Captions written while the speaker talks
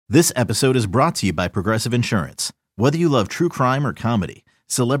This episode is brought to you by Progressive Insurance. Whether you love true crime or comedy,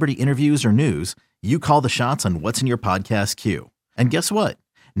 celebrity interviews or news, you call the shots on what's in your podcast queue. And guess what?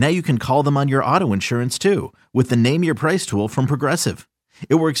 Now you can call them on your auto insurance too with the Name Your Price tool from Progressive.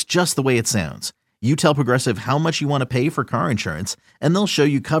 It works just the way it sounds. You tell Progressive how much you want to pay for car insurance, and they'll show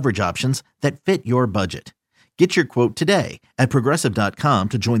you coverage options that fit your budget. Get your quote today at Progressive.com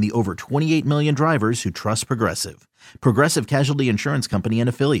to join the over 28 million drivers who trust Progressive. Progressive Casualty Insurance Company and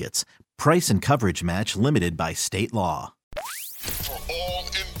Affiliates. Price and coverage match limited by state law. For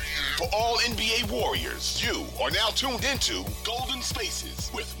all NBA warriors, you are now tuned into Golden Spaces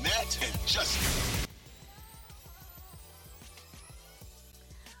with Nat and Justin.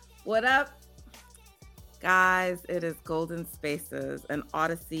 What up, guys? It is Golden Spaces, an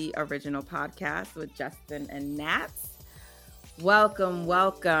Odyssey original podcast with Justin and Nat. Welcome. We're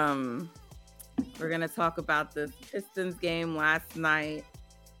going to talk about this Pistons game last night,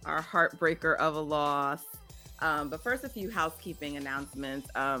 our heartbreaker of a loss. But first, a few housekeeping announcements.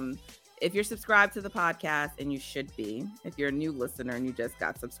 If you're subscribed to the podcast, and you should be, if you're a new listener and you just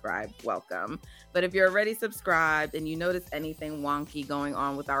got subscribed, welcome. But if you're already subscribed and you notice anything wonky going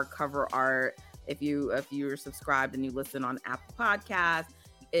on with our cover art, if you're subscribed and you listen on Apple Podcasts,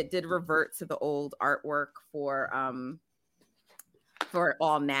 it did revert to the old artwork for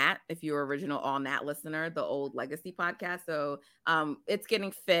All Nat. If you're original All Nat listener, the old Legacy podcast. So it's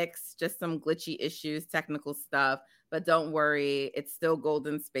getting fixed, just some glitchy issues, technical stuff. But don't worry, it's still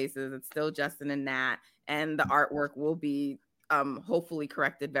Golden Spaces. It's still Justin and Nat, and the artwork will be hopefully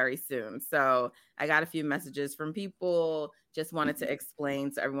corrected very soon. So I got a few messages from people. Just wanted to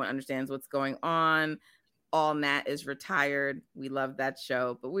explain so everyone understands what's going on. All Nat is retired. We love that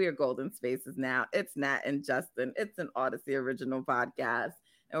show, but we are Golden Spaces now. It's Nat and Justin. It's an Odyssey original podcast,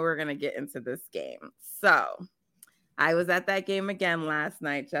 and we're going to get into this game. So I was at that game again last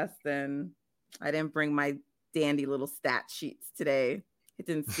night, Justin. I didn't bring my dandy little stat sheets today. It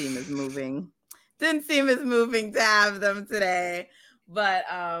didn't seem as moving. To have them today. But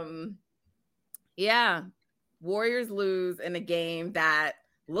yeah, Warriors lose in a game that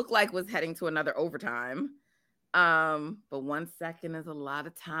looked like was heading to another overtime. But 1 second is a lot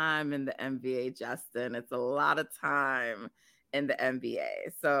of time in the NBA, Justin. It's a lot of time in the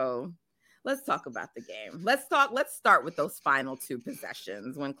NBA. So let's talk about the game. Let's start with those final two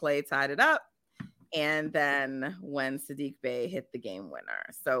possessions when Klay tied it up, and then when Saddiq Bey hit the game winner.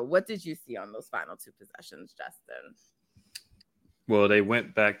 So what did you see on those final two possessions, Justin? Well, they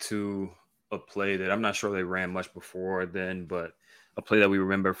went back to a play that I'm not sure they ran much before then, but a play that we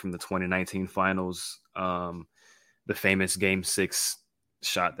remember from the 2019 finals, the famous Game 6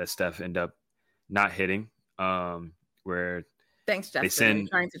 shot that Steph ended up not hitting, where thanks, Justin. Are you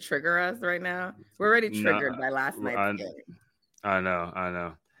trying to trigger us right now? We're already triggered by last night's game. I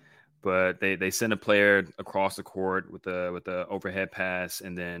know. But they send a player across the court with the overhead pass,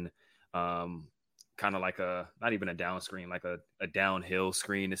 and then kind of like not even a down screen, like a downhill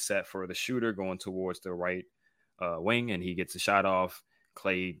screen is set for the shooter going towards the right wing, and he gets a shot off.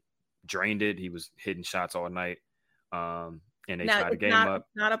 Klay drained it. He was hitting shots all night, and they tied the game up.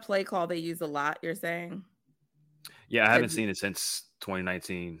 Not a play call they use a lot, you're saying? Yeah, I haven't seen it since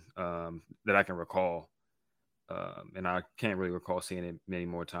 2019 that I can recall. And I can't really recall seeing it many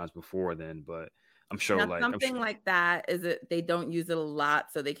more times before then, but I'm sure like that. Is it they don't use it a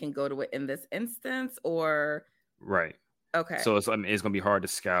lot so they can go to it in this instance, or right? Okay. So it's going to be hard to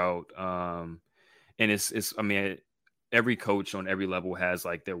scout. And it's every coach on every level has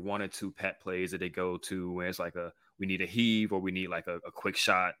like their one or two pet plays that they go to where it's like we need a heave or we need like a quick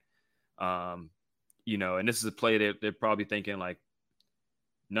shot. And this is a play that they're probably thinking like,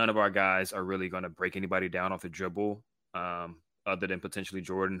 none of our guys are really going to break anybody down off the dribble, other than potentially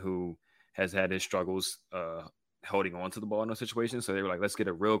Jordan, who has had his struggles holding on to the ball in those situations. So they were like, let's get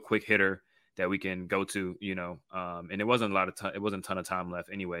a real quick hitter that we can go to, and it wasn't it wasn't a ton of time left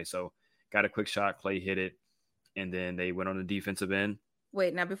anyway. So got a quick shot, Klay hit it, and then they went on the defensive end.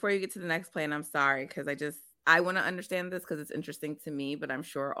 Wait, now before you get to the next play, and I'm sorry, because I want to understand this because it's interesting to me, but I'm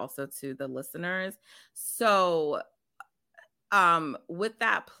sure also to the listeners. So with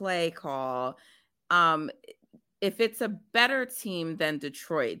that play call, if it's a better team than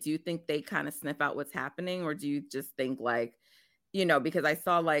Detroit, do you think they kind of sniff out what's happening, or do you just think like, because I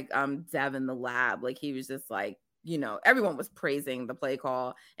saw like Dev in the lab, like he was just like, everyone was praising the play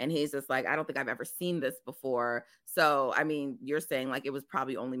call, and he's just like, I don't think I've ever seen this before. So, I mean, you're saying like it was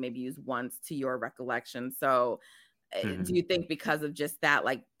probably only maybe used once to your recollection. So do you think because of just that,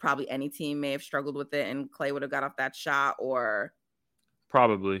 like probably any team may have struggled with it and Klay would have got off that shot, or?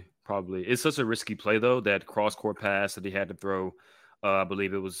 Probably. It's such a risky play though, that cross court pass that he had to throw I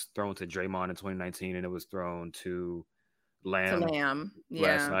believe it was thrown to Draymond in 2019, and it was thrown to To Lamb Lamb. last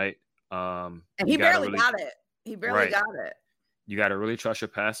Yeah. night. And You he gotta barely really got it. He barely right. got it. You gotta really trust your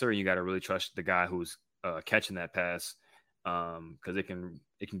passer, and you gotta really trust the guy who's catching that pass, because it can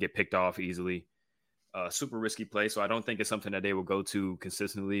get picked off easily. Super risky play, so I don't think it's something that they will go to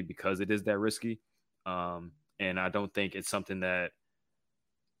consistently because it is that risky. And I don't think it's something that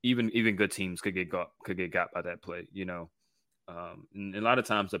even good teams could get got by that play. And a lot of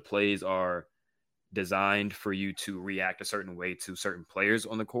times the plays are designed for you to react a certain way to certain players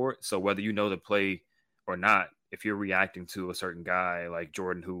on the court. So whether you know the play or not, if you're reacting to a certain guy like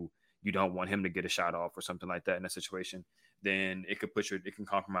Jordan, who you don't want him to get a shot off or something like that in a situation, then it can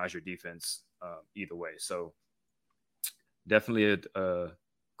compromise your defense either way. So definitely a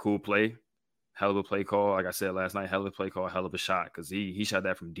cool play, hell of a play call. Like I said last night, hell of a play call, hell of a shot, because he shot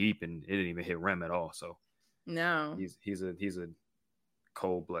that from deep and it didn't even hit rim at all. So No. he's a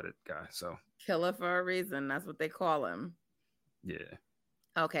cold-blooded guy. So Killer for a reason. That's what they call him. yeah.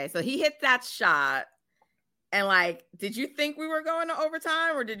 Okay, so he hit that shot. And like, did you think we were going to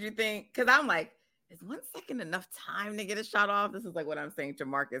overtime, or did you think, because I'm like, is 1 second enough time to get a shot off? This is like what I'm saying to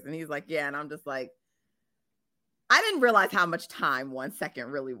Marcus. And he's like, yeah. And I'm just like, I didn't realize how much time 1 second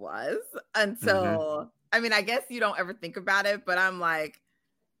really was until, I mean, I guess you don't ever think about it, but I'm like,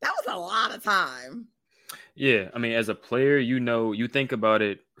 that was a lot of time. Yeah. I mean, as a player, you think about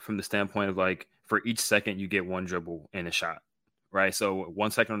it from the standpoint of like, for each second you get one dribble and a shot, right? So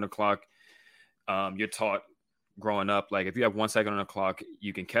 1 second on the clock, you're taught growing up, like if you have 1 second on the clock,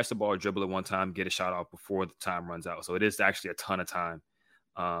 you can catch the ball, dribble it one time, get a shot off before the time runs out. So it is actually a ton of time.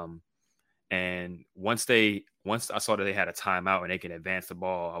 And once I saw that they had a timeout and they can advance the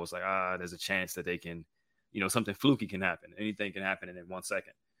ball, I was like, there's a chance that they can, something fluky can happen. Anything can happen in 1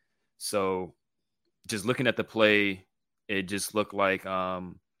 second. So just looking at the play, it just looked like,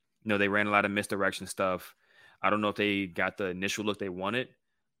 they ran a lot of misdirection stuff. I don't know if they got the initial look they wanted,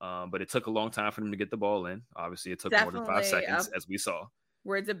 but it took a long time for them to get the ball in. Obviously, it took more than 5 seconds, as we saw.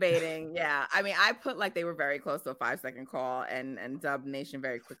 We're debating. Yeah. I mean, I put like they were very close to a 5 second call, and Dub Nation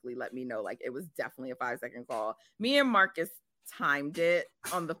very quickly let me know like it was definitely a 5 second call. Me and Marcus timed it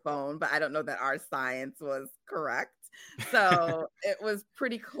on the phone, but I don't know that our science was correct. So it was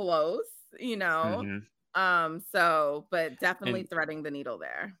pretty close, but definitely threading the needle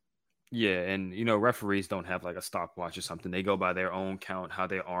there. Yeah, and referees don't have like a stopwatch or something. They go by their own count, how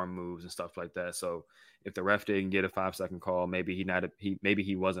their arm moves and stuff like that. So if the ref didn't get a 5 second call, maybe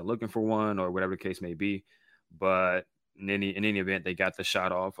he wasn't looking for one, or whatever the case may be. But in any event, they got the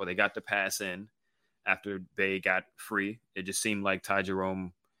shot off, or they got the pass in after Bey got free. It just seemed like Ty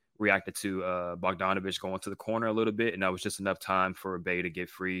Jerome reacted to Bogdanovich going to the corner a little bit, and that was just enough time for Bey to get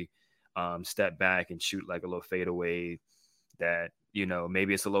free, step back and shoot like a little fadeaway that,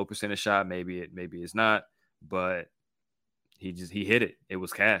 maybe it's a low percentage shot, maybe it's not, but he hit it. It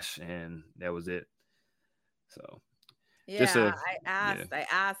was cash, and that was it. So yeah, I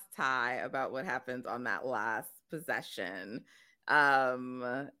asked Ty about what happened on that last possession.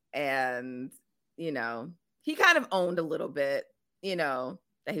 And he kind of owned a little bit, that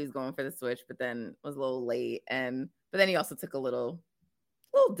he was going for the switch, but then was a little late. But then he also took a little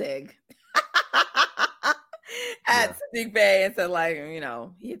dig at Sadiq Bey and said, like,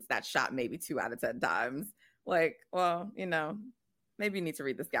 he hits that shot maybe 2 out of 10 times. Like, well, maybe you need to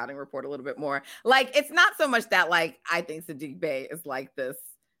read the scouting report a little bit more. Like, it's not so much that, like, I think Sadiq Bey is like this,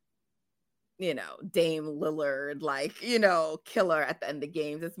 Dame Lillard, like, killer at the end of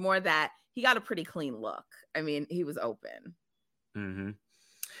games. It's more that he got a pretty clean look. I mean, he was open. Mm-hmm.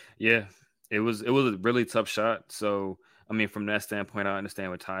 Yeah, it was a really tough shot. So, I mean, from that standpoint, I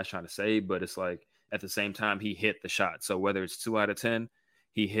understand what Ty's trying to say, but it's like at the same time, he hit the shot. So whether it's 2 out of 10,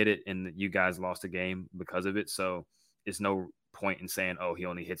 he hit it and you guys lost the game because of it. So it's no point in saying, oh, he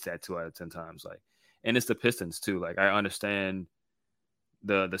only hits that 2 out of 10 times. Like, and it's the Pistons too. Like, I understand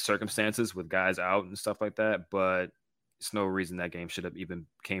the circumstances with guys out and stuff like that, but it's no reason that game should have even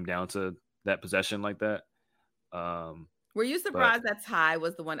came down to that possession like that. Were you surprised that Ty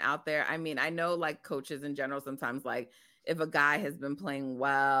was the one out there? I mean, I know like coaches in general, sometimes like if a guy has been playing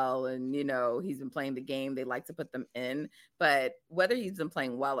well and, he's been playing the game, they like to put them in. But whether he's been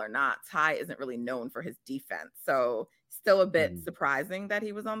playing well or not, Ty isn't really known for his defense. So still a bit surprising that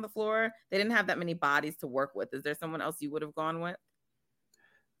he was on the floor. They didn't have that many bodies to work with. Is there someone else you would have gone with?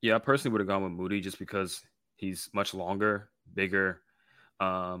 Yeah, I personally would have gone with Moody just because he's much longer, bigger.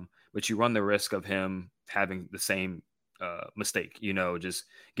 But you run the risk of him having the same mistake, just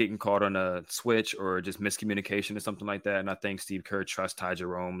getting caught on a switch or just miscommunication or something like that. And I think Steve Kerr trusts Ty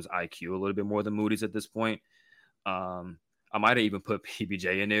Jerome's IQ a little bit more than Moody's at this point. I might have even put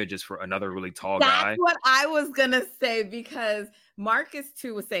PBJ in there just for another really tall That's guy. what I was gonna say, because Marcus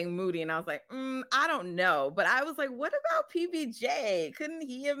too was saying Moody, and I was like, I don't know. But I was like, what about PBJ? Couldn't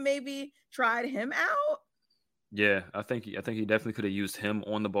he have maybe tried him out? Yeah, I think he definitely could have used him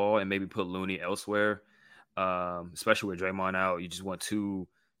on the ball and maybe put Looney elsewhere. Especially with Draymond out, you just want two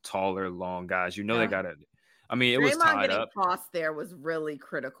taller, long guys. You know they got it. I mean, it was Draymond tied getting up. tossed there was really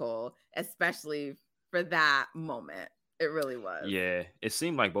critical, especially for that moment. It really was. Yeah, it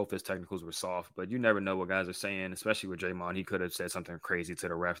seemed like both his technicals were soft, but you never know what guys are saying, especially with Draymond. He could have said something crazy to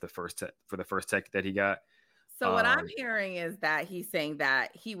the ref for the first tech that he got. So what I'm hearing is that he's saying that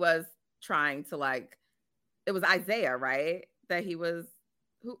he was trying to, like, it was Isaiah, right? That he was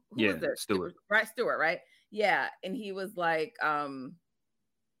who was it? Stewart. Right, Stewart, right? Yeah, and he was like,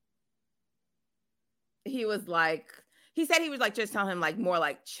 he said he was like just telling him like more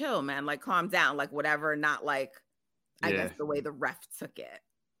like chill, man, like calm down, like whatever, not like I guess the way the ref took it.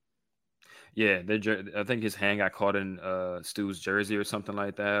 Yeah, I think his hand got caught in Stu's jersey or something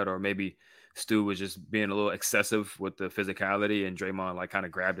like that, or maybe Stu was just being a little excessive with the physicality, and Draymond like kind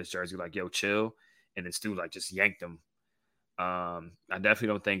of grabbed his jersey like, "Yo, chill," and then Stu like just yanked him. I definitely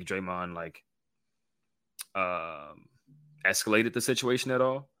don't think Draymond like escalated the situation at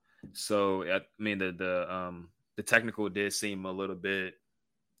all. So I mean the technical did seem a little bit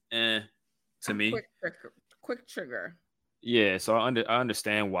to me. Quick trigger. Yeah, so I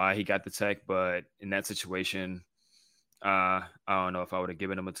understand why he got the tech, but in that situation, I don't know if I would have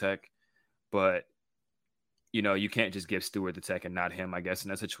given him a tech. But you know, you can't just give Stewart the tech and not him. I guess in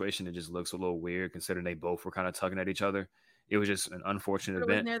that situation, it just looks a little weird considering they both were kind of tugging at each other. It was just an unfortunate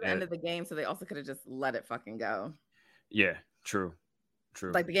event. It was near the end of the game, so they also could have just let it fucking go. Yeah, true.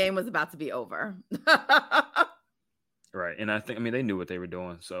 Like the game was about to be over. Right, and I mean, they knew what they were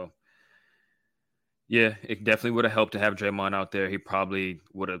doing, so. Yeah, it definitely would have helped to have Draymond out there. He probably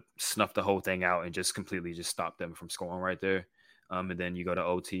would have snuffed the whole thing out and just completely just stopped them from scoring right there. And then you go to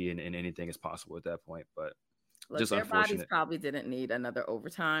OT and anything is possible at that point. But look, just their unfortunate. bodies probably didn't need another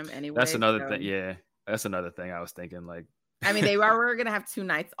overtime anyway. That's another thing. Yeah, that's another thing I was thinking. Like, I mean, they were going to have 2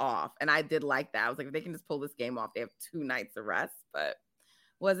 nights off, and I did like that. I was like, if they can just pull this game off, they have 2 nights of rest. But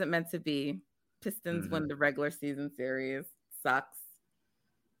wasn't meant to be. Pistons win the regular season series. Sucks.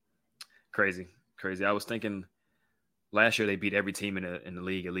 Crazy. I was thinking last year they beat every team in the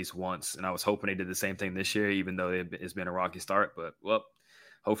league at least once, and I was hoping they did the same thing this year, even though it's been a rocky start. But well,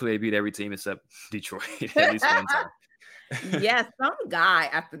 hopefully they beat every team except Detroit at least one time. Yeah, some guy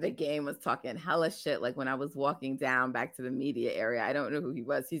after the game was talking hella shit. Like when I was walking down back to the media area, I don't know who he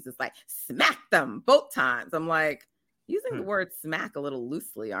was. He's just like, smack them both times. I'm like, using the word smack a little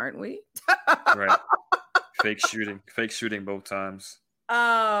loosely, aren't we? Right. Fake shooting both times.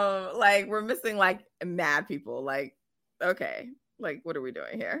 Like we're missing like mad people. Like, okay, like what are we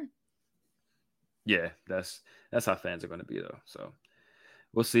doing here? Yeah, that's how fans are going to be though. So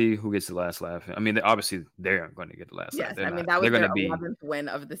we'll see who gets the last laugh. I mean, obviously they're going to get the last laugh. Yes, I mean that was their 11th win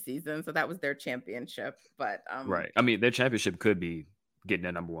of the season, so that was their championship. But right, I mean their championship could be getting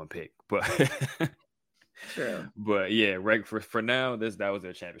their number 1 pick, but true. But yeah, right for now, that was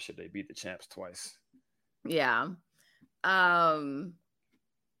their championship. They beat the champs twice. Yeah.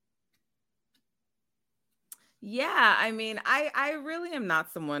 Yeah, I mean, I really am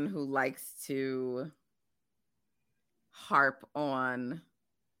not someone who likes to harp on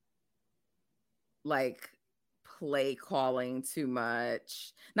like play calling too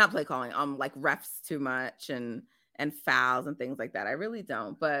much. Not play calling, like refs too much and fouls and things like that. I really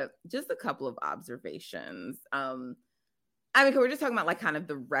don't. But just a couple of observations. I mean, we're just talking about like kind of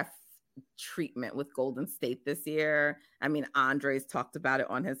the ref treatment with Golden State this year. I mean, Andres talked about it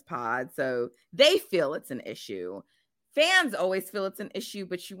on his pod, so they feel it's an issue. Fans always feel it's an issue,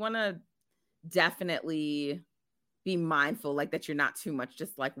 but you want to definitely be mindful, like that you're not too much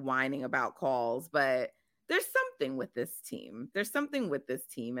just like whining about calls. But there's something with this team. There's something with this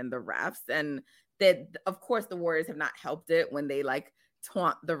team and the refs, and that of course the Warriors have not helped it when they like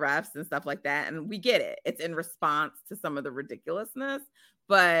taunt the refs and stuff like that. And we get it. It's in response to some of the ridiculousness,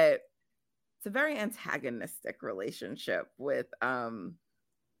 but it's a very antagonistic relationship with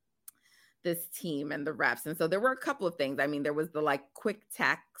this team and the refs. And so there were a couple of things. I mean, there was the like quick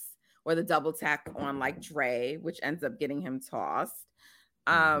tax or the double tack on like Dre, which ends up getting him tossed.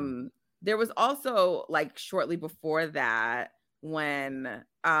 There was also like shortly before that when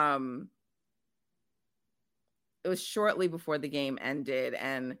it was shortly before the game ended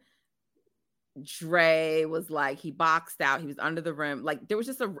and Dre was like, he boxed out, he was under the rim, like there was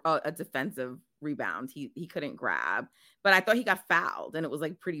just a defensive rebound he couldn't grab, but I thought he got fouled and it was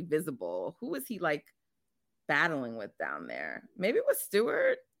like pretty visible. Who was he like battling with down there. Maybe it was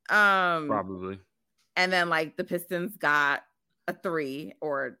Stewart. Probably. And then like the Pistons got a 3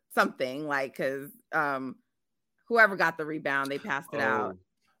 or something, like, because whoever got the rebound, they passed it out.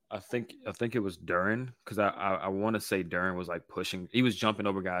 I think it was Duran, because I want to say Duran was like pushing. He was jumping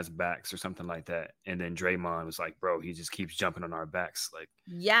over guys' backs or something like that. And then Draymond was like, bro, he just keeps jumping on our backs. Like,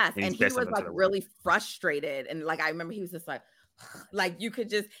 yes. And he was like really frustrated. And like, I remember he was just like you could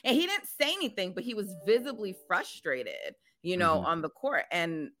just, and he didn't say anything, but he was visibly frustrated, you know, on the court.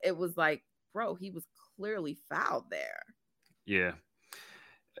 And it was like, bro, he was clearly fouled there. Yeah.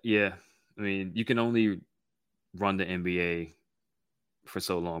 Yeah. I mean, you can only run the NBA for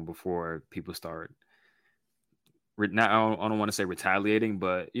so long before people start. Now, I don't want to say retaliating,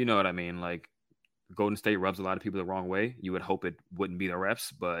 but you know what I mean? Like, Golden State rubs a lot of people the wrong way. You would hope it wouldn't be the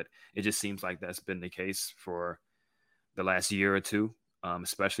refs, but it just seems like that's been the case for the last year or two,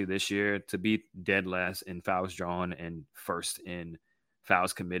 especially this year, to be dead last in fouls drawn and first in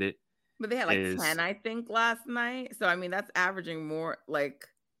fouls committed. But they had like 10, I think, last night. So, I mean, that's averaging more, like,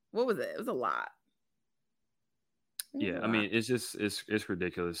 what was it? It was a lot. Yeah, I mean, it's just, it's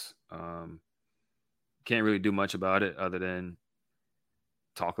ridiculous. Can't really do much about it other than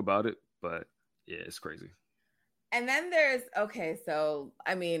talk about it. But, yeah, it's crazy. And then there's, okay, so,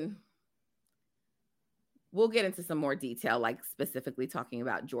 I mean, we'll get into some more detail, like specifically talking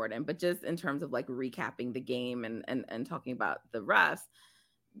about Jordan, but just in terms of like recapping the game and talking about the refs,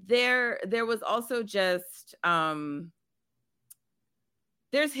 there was also just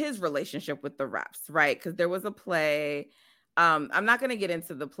there's his relationship with the refs, right? Because there was a play. I'm not going to get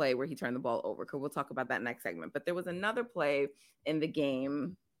into the play where he turned the ball over, because we'll talk about that next segment. But there was another play in the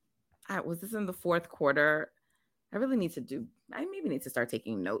game. Was this in the fourth quarter? I maybe need to start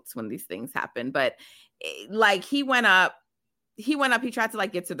taking notes when these things happen. But like he went up, he tried to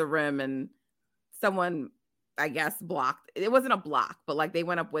like get to the rim, and someone, I guess, blocked. It wasn't a block, but like they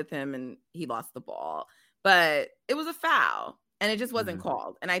went up with him and he lost the ball. But it was a foul and it just wasn't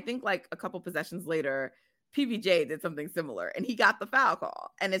called. And I think like a couple possessions later, PBJ did something similar and he got the foul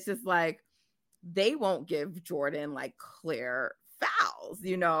call. And it's just like, they won't give Jordan like clear fouls,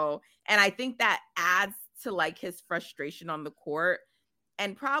 you know? And I think that adds to like his frustration on the court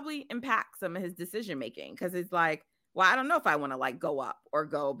and probably impacts some of his decision making, because it's like, well, I don't know if I want to like go up or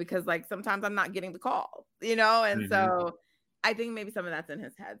go, because like sometimes I'm not getting the call, you know? And so I think maybe some of that's in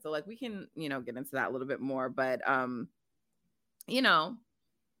his head. So like we can, you know, get into that a little bit more, but you know,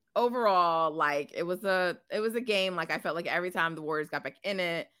 overall, like it was a game. Like I felt like every time the Warriors got back in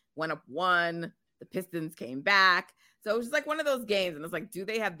it, went up 1, the Pistons came back. So it was just like one of those games. And it's like, do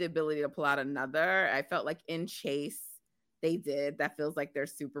they have the ability to pull out another? I felt like in Chase, they did. That feels like their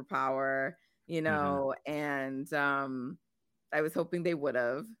superpower, you know? And I was hoping they would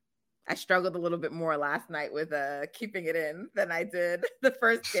have. I struggled a little bit more last night with keeping it in than I did the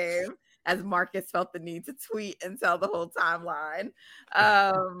first game, as Marcus felt the need to tweet and tell the whole timeline.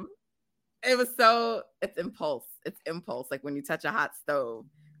 It's impulse. Like when you touch a hot stove,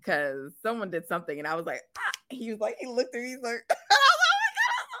 because someone did something and I was like, ah! He looked at me, he's like, oh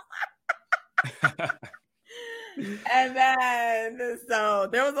my God. And then, so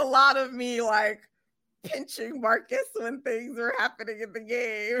there was a lot of me like pinching Marcus when things were happening in the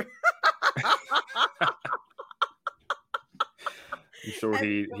game. I'm sure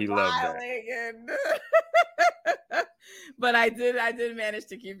he loved that. But I did manage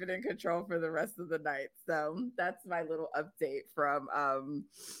to keep it in control for the rest of the night. So that's my little update from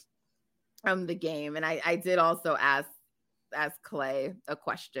the game. And I did also ask Clay a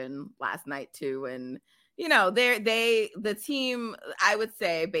question last night too. And you know, the team, I would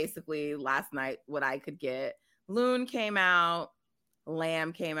say basically last night, what I could get, Loon came out,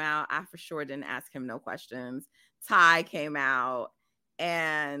 Lamb came out. I for sure didn't ask him no questions. Ty came out,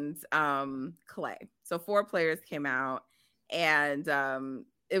 and Clay. So 4 players came out, and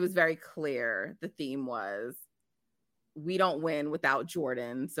it was very clear. The theme was, we don't win without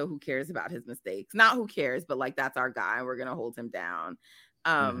Jordan, so who cares about his mistakes? Not who cares, but like that's our guy. We're gonna hold him down.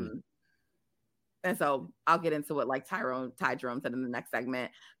 And so I'll get into what like Ty Jerome said in the next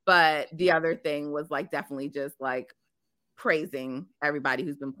segment. But the other thing was like definitely just like praising everybody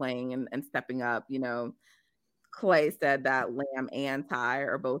who's been playing and stepping up. You know, Clay said that Lamb and Ty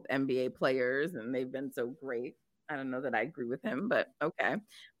are both NBA players and they've been so great. I don't know that I agree with him, but okay.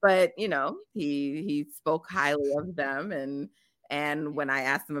 But you know, he spoke highly of them, and when I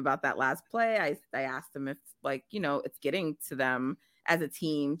asked him about that last play, I asked him if like, you know, it's getting to them as a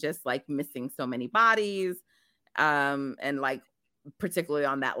team, just like missing so many bodies, and like particularly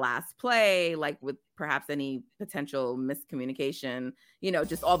on that last play, like with perhaps any potential miscommunication,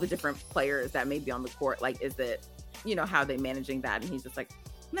 just all the different players that may be on the court. Like, is it, how are they managing that? And he's just like,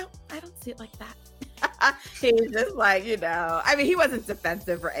 no, I don't see it like that. He's just like, I mean, he wasn't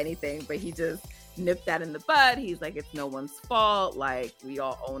defensive or anything, but he just nipped that in the bud. He's like, it's no one's fault. Like, we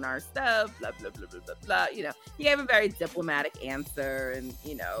all own our stuff, blah, blah, blah, blah, blah, blah. He gave a very diplomatic answer and,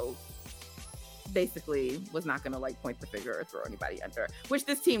 basically was not going to like point the finger or throw anybody under, which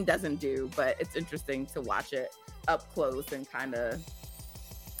this team doesn't do, but it's interesting to watch it up close and kind of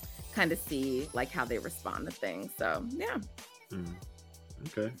see like how they respond to things. So yeah.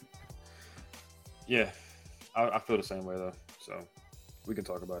 Okay. Yeah, I feel the same way though, so we can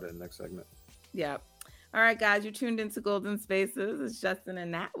talk about it in the next segment. Yeah. All right, guys, you're tuned into Golden Spaces. It's Justin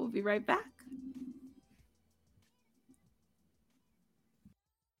and Nat. We'll be right back.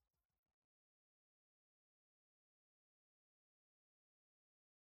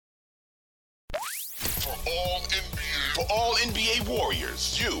 For all NBA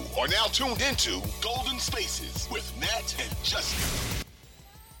Warriors, you are now tuned into Golden Spaces with Nat and Justin.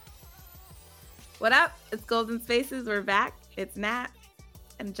 What up? It's Golden Spaces. We're back. It's Nat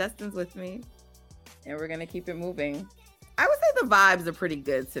and Justin's with me, and we're going to keep it moving. I would say the vibes are pretty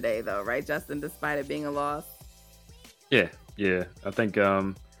good today, though, right, Justin, despite it being a loss? Yeah. I think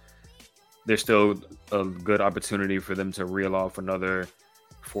there's still a good opportunity for them to reel off another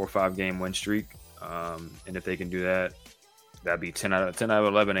 4 or 5 game win streak. And if they can do that, that'd be 10 out of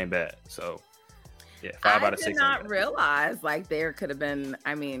 11 ain't bad. So yeah, 5 out of 6. I did not realize like there could have been,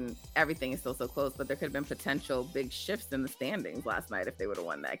 I mean, everything is still so close, but there could have been potential big shifts in the standings last night if they would have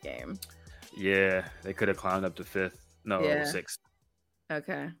won that game. Yeah, they could have climbed up to 5th. No, 6th.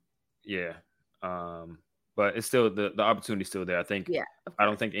 Okay. Yeah. But it's still the opportunity's still there. I think. Yeah. I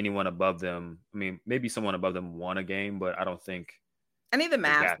don't think anyone above them. I mean, maybe someone above them won a game, but I don't think. I need the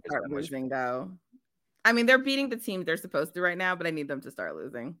Mavs to start losing, though. I mean, they're beating the teams they're supposed to right now, but I need them to start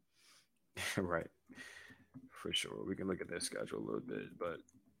losing. Right. For sure. We can look at their schedule a little bit, but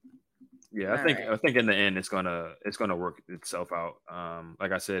yeah, I think in the end it's gonna work itself out.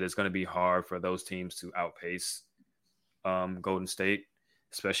 Like I said, it's gonna be hard for those teams to outpace Golden State,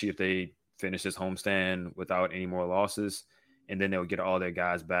 especially if they finish this homestand without any more losses, and then they'll get all their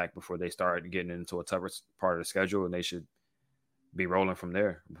guys back before they start getting into a tougher part of the schedule, and they should be rolling from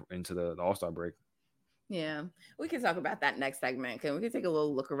there into the All-Star break. Yeah, we can talk about that next segment. We can take a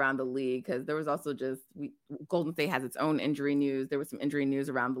little look around the league because there was also Golden State has its own injury news. There was some injury news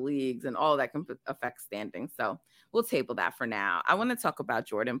around the leagues and all that can affect standings. So we'll table that for now. I want to talk about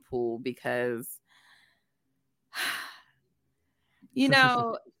Jordan Poole because,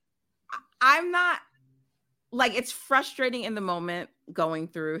 I'm not like, it's frustrating in the moment going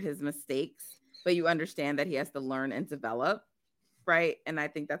through his mistakes, but you understand that he has to learn and develop, right? And I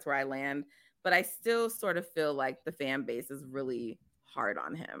think that's where I land. But I still sort of feel like the fan base is really hard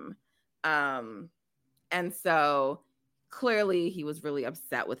on him. And so clearly he was really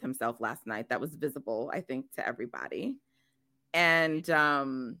upset with himself last night. That was visible, I think, to everybody. And,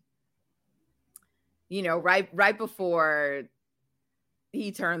 right before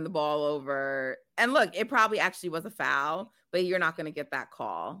he turned the ball over, and look, it probably actually was a foul, but you're not going to get that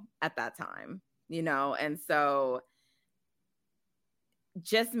call at that time, And so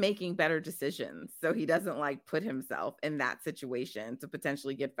just making better decisions so he doesn't like put himself in that situation to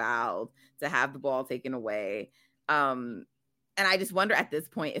potentially get fouled, to have the ball taken away. And I just wonder at this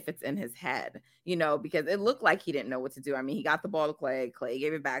point if it's in his head, because it looked like he didn't know what to do. I mean, he got the ball to Clay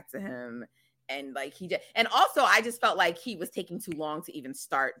gave it back to him, and like and also I just felt like he was taking too long to even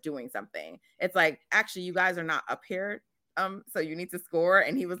start doing something. It's like, actually, you guys are not up here, so you need to score.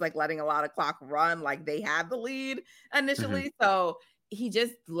 And he was like letting a lot of clock run, like they had the lead initially. Mm-hmm. So he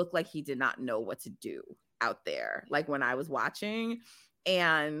just looked like he did not know what to do out there, like when I was watching.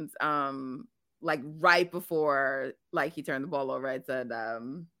 And like right before like he turned the ball over, I said,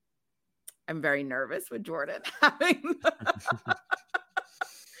 I'm very nervous with Jordan having the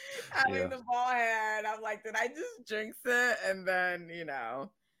ball hand. I'm like, did I just jinx it? And then,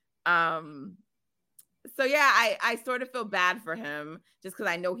 so yeah, I sort of feel bad for him just because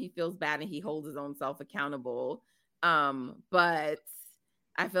I know he feels bad and he holds his own self accountable. But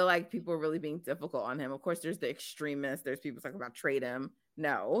I feel like people are really being difficult on him. Of course, there's the extremists. There's people talking about trade him.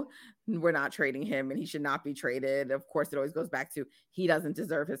 No, we're not trading him and he should not be traded. Of course, it always goes back to he doesn't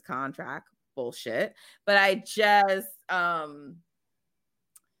deserve his contract. Bullshit. But I just, I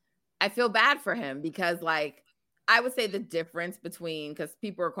feel bad for him because like, I would say the difference between, because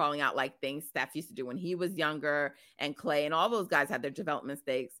people are calling out like things Steph used to do when he was younger, and Clay and all those guys had their development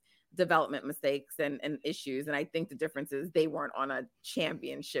mistakes and issues. And I think the difference is they weren't on a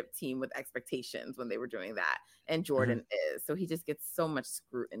championship team with expectations when they were doing that. And Jordan is. So he just gets so much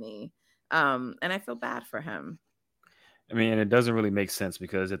scrutiny. And I feel bad for him. I mean, and it doesn't really make sense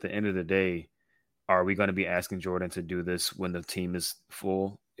because at the end of the day, are we going to be asking Jordan to do this when the team is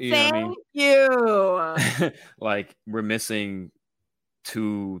full? You know what I mean? You. Like, we're missing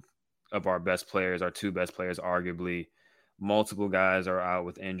two of our best players, our two best players, arguably. Multiple guys are out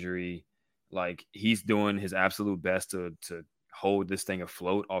with injury. Like, he's doing his absolute best to hold this thing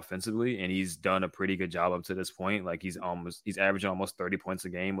afloat offensively, and he's done a pretty good job up to this point. Like, he's averaging almost 30 points a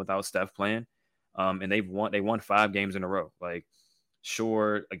game without Steph playing. And they won 5 games in a row. Like,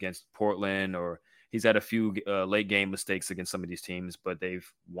 sure, against Portland, or he's had a few late game mistakes against some of these teams, but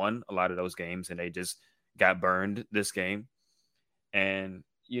they've won a lot of those games, and they just got burned this game. And,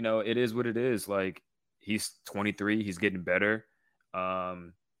 you know, it is what it is. Like, he's 23, he's getting better.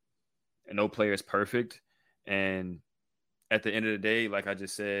 And no player is perfect. And at the end of the day, like I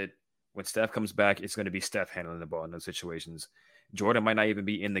just said, when Steph comes back, it's going to be Steph handling the ball in those situations. Jordan might not even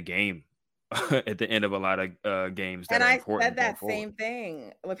be in the game at the end of a lot of games that are important. And I said that same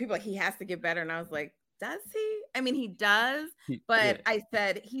thing when people like, he has to get better. And I was like, does he? I mean, he does. But I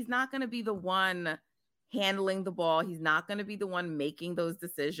said, he's not going to be the one handling the ball. He's not going to be the one making those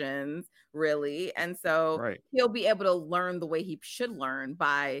decisions, really. And so he'll be able to learn the way he should learn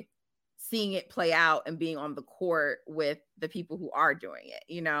by seeing it play out and being on the court with the people who are doing it,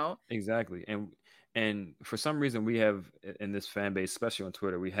 you know? Exactly. And for some reason, we have in this fan base, especially on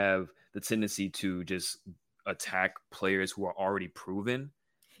Twitter, we have the tendency to just attack players who are already proven.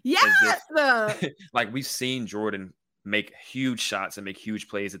 Yes. Like, we've seen Jordan make huge shots and make huge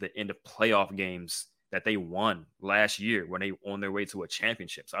plays at the end of playoff games that they won last year when they on their way to a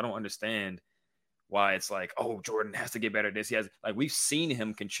championship. So I don't understand why it's like, oh, Jordan has to get better at this. We've seen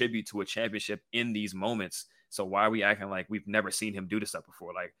him contribute to a championship in these moments. So why are we acting like we've never seen him do this stuff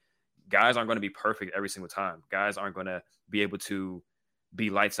before? Like, guys aren't going to be perfect every single time. Guys aren't going to be able to be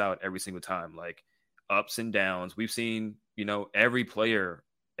lights out every single time. Like, ups and downs. We've seen, you know, every player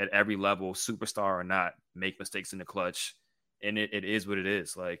at every level, superstar or not, make mistakes in the clutch. And it is what it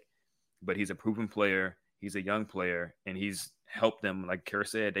is. Like, but he's a proven player. He's a young player, and he's helped them. Like Kara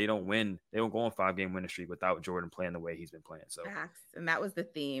said, they don't win. They don't go on 5-game winning streak without Jordan playing the way he's been playing. So, and that was the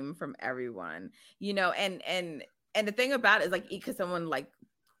theme from everyone, you know. And the thing about it is, like, because someone like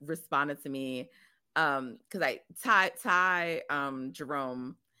responded to me, because Ty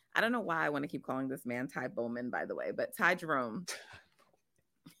Jerome. I don't know why I want to keep calling this man Ty Bowman, by the way, but Ty Jerome.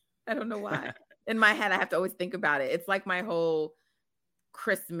 I don't know why. In my head, I have to always think about it. It's like my whole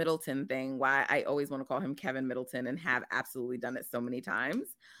Chris Middleton thing, why I always want to call him Kevin Middleton, and have absolutely done it so many times.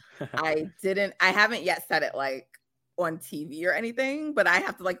 I haven't yet said it like on TV or anything, but I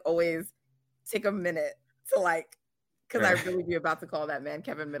have to like always take a minute to like, because I really be about to call that man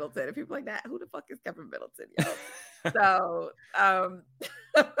Kevin Middleton. And people are like, that, who the fuck is Kevin Middleton? Yo? So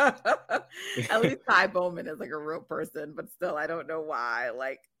at least Ty Bowman is like a real person, but still, I don't know why.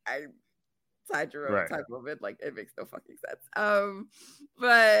 Like, Ty Jerome, Ty Bowman, like, it makes no fucking sense.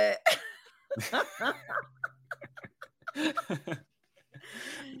 But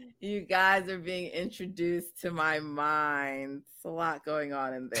you guys are being introduced to my mind. It's a lot going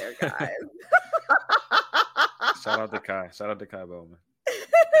on in there, guys. Shout out to Kai. Shout out to Kai Bowman.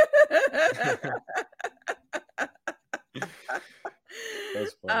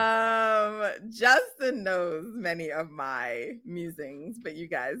 That's funny. Justin knows many of my musings, but you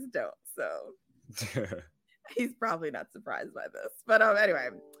guys don't. So he's probably not surprised by this. But anyway,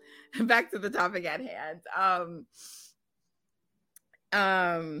 back to the topic at hand.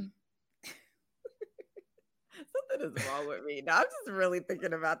 Something is wrong with me. Now I'm just really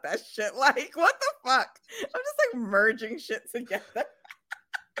thinking about that shit. Like, what the fuck? I'm just like merging shit together.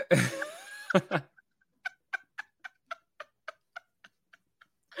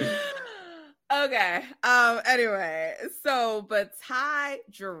 Okay. Anyway, but Ty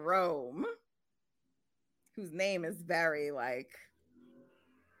Jerome, whose name is very like,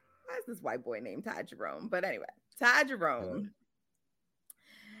 why is this white boy named Ty Jerome? But anyway, Ty Jerome,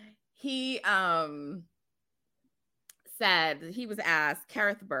 he said, he was asked,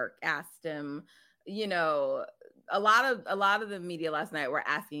 Kareth Burke asked him, you know, a lot of the media last night were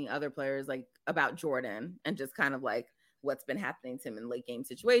asking other players like about Jordan and just kind of like what's been happening to him in late game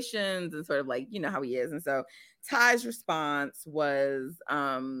situations and sort of like, you know, how he is. And so Ty's response was,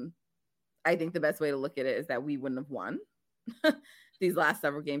 I think the best way to look at it is that we wouldn't have won these last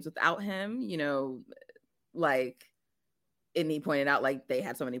several games without him. You know, like, and he pointed out like they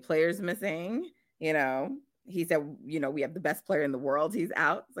had so many players missing, you know. He said, you know, we have the best player in the world. He's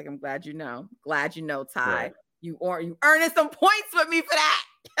out. It's like, I'm glad you know. Glad you know, Ty. Right. You earning some points with me for that.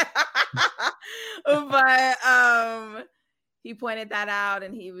 But he pointed that out,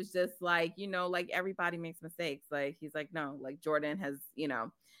 and he was just like, you know, like everybody makes mistakes. Like he's like, no, like Jordan has, you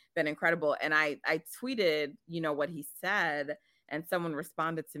know, been incredible. And I tweeted, you know, what he said, and someone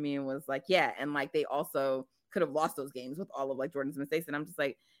responded to me and was like, yeah, and like they also could have lost those games with all of like Jordan's mistakes. And I'm just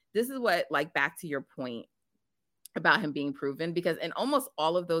like, this is what, like, back to your point about him being proven, because in almost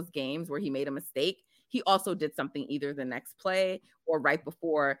all of those games where he made a mistake, he also did something either the next play or right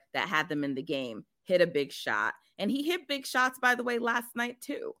before that had them in the game, hit a big shot. And he hit big shots, by the way, last night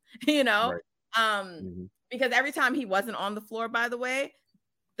too, you know, right. Because every time he wasn't on the floor, by the way,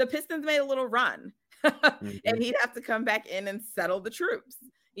 the Pistons made a little run and he'd have to come back in and settle the troops,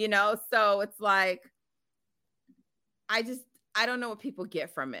 you know? So it's like, I don't know what people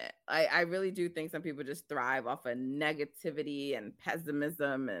get from it. I really do think some people just thrive off of negativity and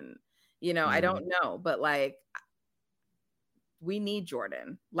pessimism, and, you know, I don't know, but like, we need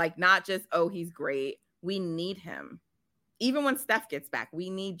Jordan. Like, not just, oh, he's great. We need him. Even when Steph gets back, we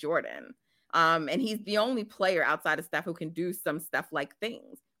need Jordan. And he's the only player outside of Steph who can do some Steph like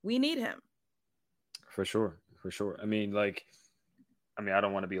things. We need him. For sure. I mean, I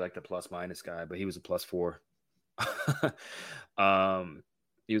don't want to be like the plus minus guy, but he was a +4.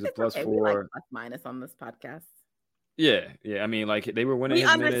 He was a +4. We like plus minus on this podcast. Yeah. I mean, like, they were winning. We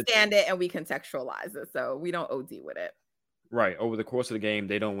understand it and we contextualize it, so we don't OD with it. Right. Over the course of the game,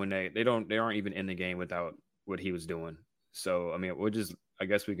 they aren't even in the game without what he was doing. So I mean, I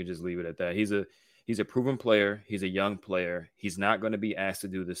guess we could just leave it at that. He's a proven player. He's a young player. He's not going to be asked to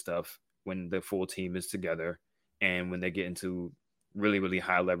do this stuff when the full team is together and when they get into really, really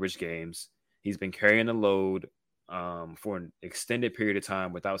high leverage games. He's been carrying the load for an extended period of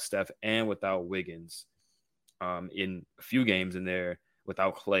time without Steph and without Wiggins, in a few games in there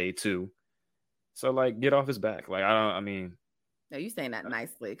without Clay too. So, like, get off his back. Like, No, you saying that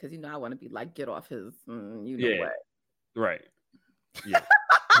nicely, because, you know, I want to be like, get off his, you know what. Right. Yeah.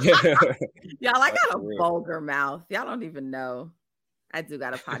 Y'all, I got a vulgar mouth. Y'all don't even know. I do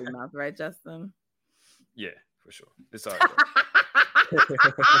got a potty mouth, right, Justin? Yeah, for sure. It's all right. He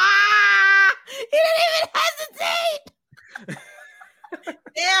didn't even hesitate.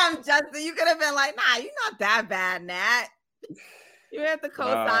 Damn, Justin, you could have been like, nah, you're not that bad, Nat. You have to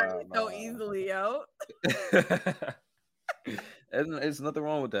co-sign me so easily, yo. There's nothing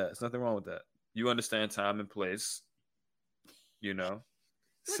wrong with that. You understand time and place, you know.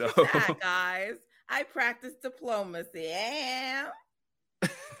 Look at that, guys. I practice diplomacy.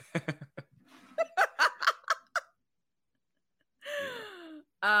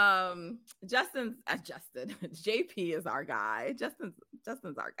 Justin, JP is our guy.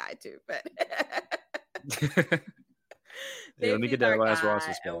 Justin's our guy too, but let me get that last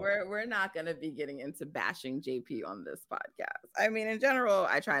roster spot. We're not going to be getting into bashing JP on this podcast. I mean, in general,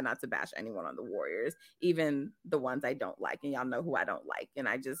 I try not to bash anyone on the Warriors, even the ones I don't like, and y'all know who I don't like, and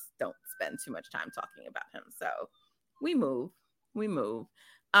I just don't spend too much time talking about him. So we move.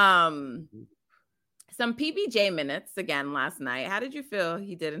 Some PBJ minutes again last night. How did you feel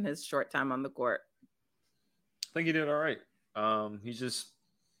he did in his short time on the court? I think he did all right. He's just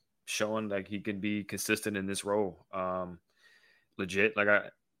showing like he can be consistent in this role. Legit. Like,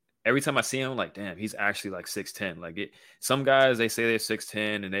 every time I see him, I'm like, damn, he's actually like 6'10". Like, some guys, they say they're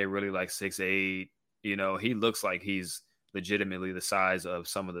 6'10" and they really like 6'8". You know, he looks like he's legitimately the size of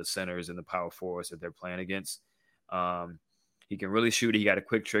some of the centers and the power forwards that they're playing against. He can really shoot it. He got a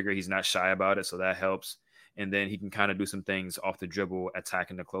quick trigger. He's not shy about it, so that helps. And then he can kind of do some things off the dribble,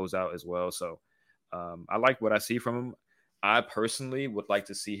 attacking the closeout as well. So I like what I see from him. I personally would like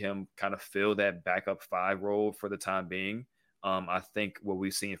to see him kind of fill that backup 5 role for the time being. I think what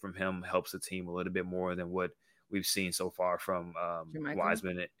we've seen from him helps the team a little bit more than what we've seen so far from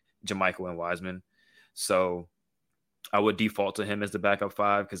Jermichael and Wiseman. So I would default to him as the backup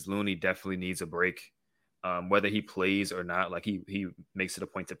 5 because Looney definitely needs a break. Whether he plays or not, like he makes it a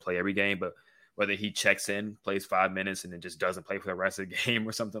point to play every game, but whether he checks in, plays 5 minutes, and then just doesn't play for the rest of the game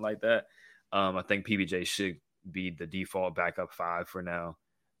or something like that, I think PBJ should be the default backup 5 for now,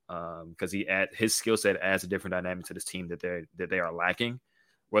 because his skill set adds a different dynamic to this team that they are lacking.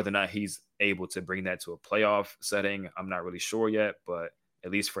 Whether or not he's able to bring that to a playoff setting, I'm not really sure yet, but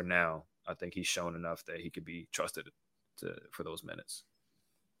at least for now, I think he's shown enough that he could be trusted for those minutes.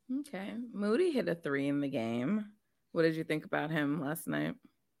 Okay. Moody hit a 3 in the game. What did you think about him last night?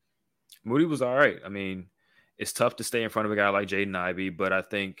 Moody was all right. I mean, it's tough to stay in front of a guy like Jaden Ivey, but I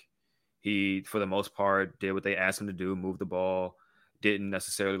think He, for the most part, did what they asked him to do, move the ball, didn't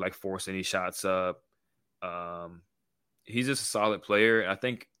necessarily like force any shots up. He's just a solid player. I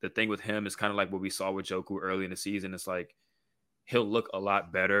think the thing with him is kind of like what we saw with Joku early in the season. It's like he'll look a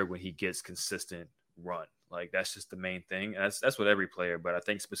lot better when he gets consistent run. Like that's just the main thing. And that's with every player, but I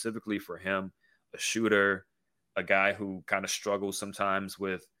think specifically for him, a shooter, a guy who kind of struggles sometimes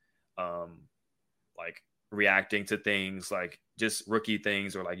with like reacting to things like just rookie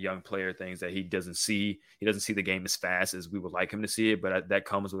things or like young player things that he doesn't see. He doesn't see the game as fast as we would like him to see it, but that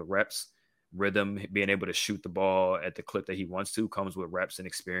comes with reps, rhythm, being able to shoot the ball at the clip that he wants to comes with reps and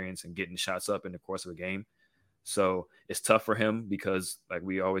experience and getting shots up in the course of a game. So it's tough for him because like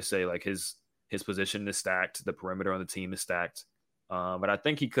we always say, like his position is stacked. The perimeter on the team is stacked. But I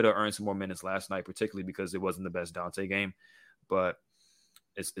think he could have earned some more minutes last night, particularly because it wasn't the best Dante game, but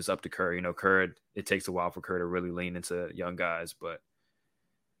it's up to Kerr. You know, Kerr, it takes a while for Kerr to really lean into young guys. But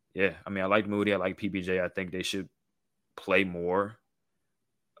yeah, I mean, I like Moody. I like PBJ. I think they should play more.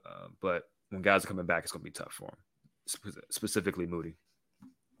 But when guys are coming back, it's going to be tough for him, specifically Moody.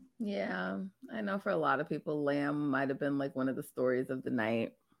 Yeah, I know for a lot of people, Lamb might have been like one of the stories of the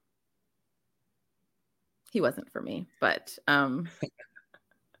night. He wasn't for me, but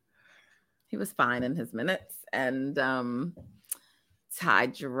he was fine in his minutes. And Ty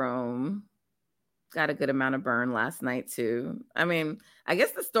Jerome got a good amount of burn last night too. I mean, I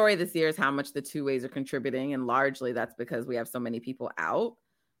guess the story this year is how much the two ways are contributing, and largely that's because we have so many people out.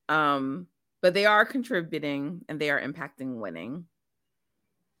 But they are contributing and they are impacting winning.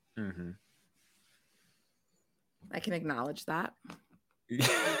 Mm-hmm. I can acknowledge that.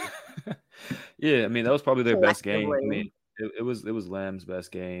 Yeah, I mean that was probably their best game. I mean, it was Lamb's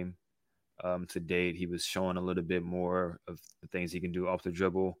best game to date. He was showing a little bit more of the things he can do off the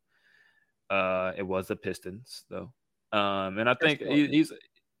dribble. It was the Pistons though, and I think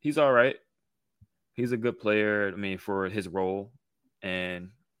he's all right. He's a good player. I mean, for his role, and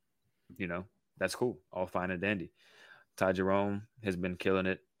you know that's cool. All fine and dandy. Ty Jerome has been killing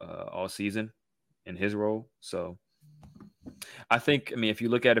it all season in his role. So I think, I mean, if you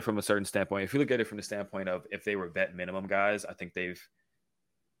look at it from a certain standpoint, if you look at it from the standpoint of if they were vet minimum guys, I think they've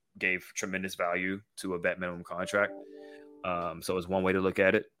gave tremendous value to a vet minimum contract. So it's one way to look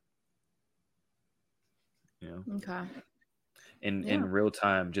at it. You know? Okay. In real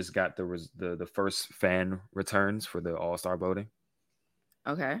time, just got the first fan returns for the All-Star voting.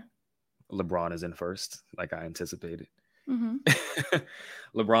 Okay. LeBron is in first, like I anticipated. Mm-hmm.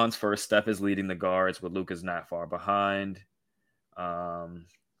 LeBron's first. Steph is leading the guards, but Luka's not far behind.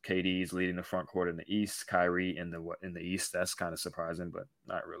 KD's leading the front court in the East. Kyrie in the East. That's kind of surprising, but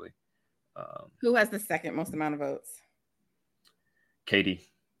not really. Who has the second most amount of votes? KD.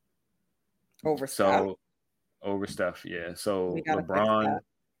 Over Steph? Over Steph, yeah. So LeBron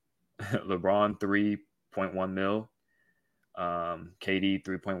 3.1 mil. KD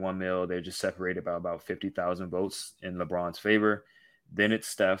 3.1 mil. They're just separated by about 50,000 votes in LeBron's favor. Then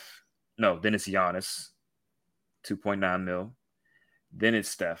it's Giannis 2.9 mil. Then it's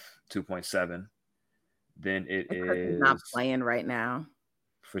Steph 2.7. Then it is not playing right now.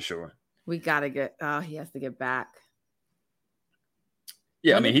 For sure. We gotta get. Oh, he has to get back.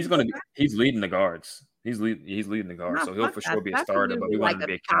 Yeah, I mean he's leading the guards. He's leading the guards, so he'll for sure be a starter. But we want him to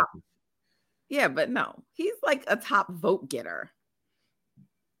be a captain. Yeah, but no, he's like a top vote getter.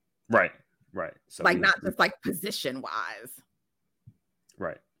 Right. So like not just like position wise.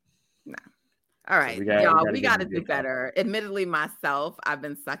 Right. No. All right, so we got to do better. Admittedly, myself, I've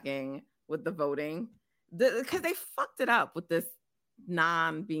been sucking with the voting because they fucked it up with this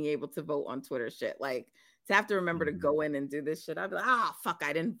being able to vote on Twitter shit. Like to have to remember to go in and do this shit. I'd be like, fuck,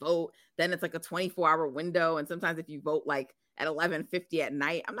 I didn't vote. Then it's like a 24-hour window, and sometimes if you vote like at 11:50 at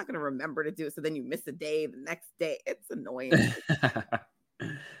night, I'm not going to remember to do it. So then you miss a day the next day. It's annoying.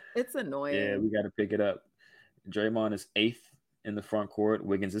 It's annoying. Yeah, we got to pick it up. Draymond is 8th in the front court.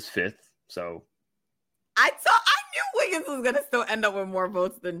 Wiggins is 5th. So I knew Wiggins was going to still end up with more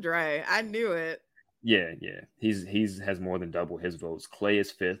votes than Dre. I knew it. Yeah. He's has more than double his votes. Clay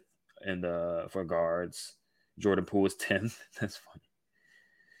is 5th for guards. Jordan Poole is 10th. That's funny.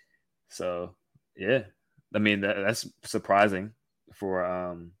 So yeah. I mean that's surprising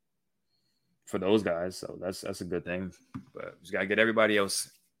for those guys. So that's a good thing. But just gotta get everybody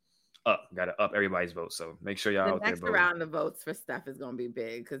else up. Gotta up everybody's votes. So make sure y'all out there voting. The next round of votes for Steph is gonna be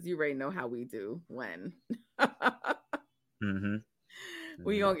big because you already know how we do when. Mm-hmm.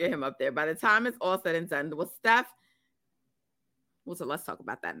 We gonna get him up there. By the time it's all said and done, well, Steph. Well, so let's talk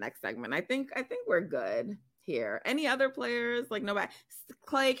about that next segment. I think we're good here. Any other players? Like nobody.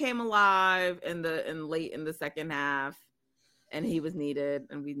 Clay came alive in late in the second half. and he was needed.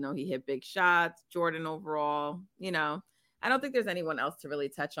 And we know he hit big shots. Jordan overall, you know, I don't think there's anyone else to really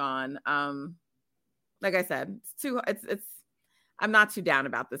touch on. Like I said, it's I'm not too down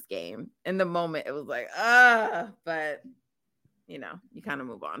about this game. In the moment, it was like, but you know, you kind of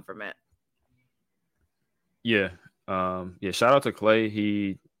move on from it. Yeah. Shout out to Clay.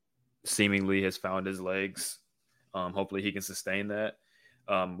 He seemingly has found his legs. Hopefully he can sustain that.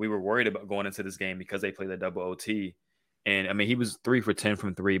 We were worried about going into this game because they played the double OT. And I mean, he was 3 for 10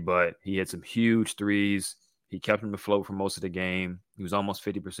 from 3, but he had some huge threes. He kept him afloat for most of the game. He was almost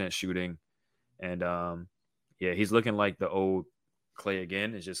 50% shooting. And he's looking like the old Clay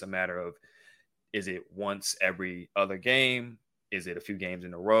again. It's just a matter of, is it once every other game? Is it a few games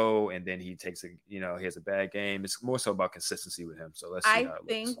in a row? And then he takes he has a bad game. It's more so about consistency with him. So let's see how it looks.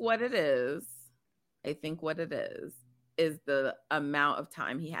 I think what it is the amount of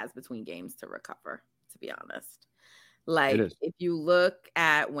time he has between games to recover, to be honest. Like, if you look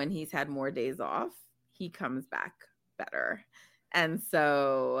at when he's had more days off, he comes back better. And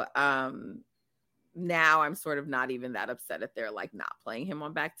so now I'm sort of not even that upset if they're like not playing him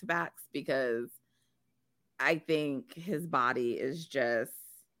on back-to-backs, because I think his body is just,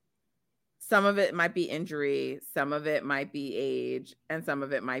 some of it might be injury, some of it might be age, and some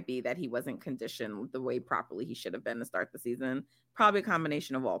of it might be that he wasn't conditioned the way properly he should have been to start the season. Probably a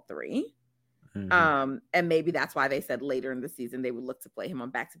combination of all three. Mm-hmm. And maybe that's why they said later in the season they would look to play him on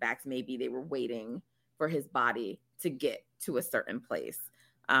back-to-backs. Maybe they were waiting for his body to get to a certain place.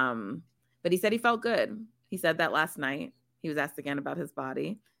 But he said he felt good. He said that last night. He was asked again about his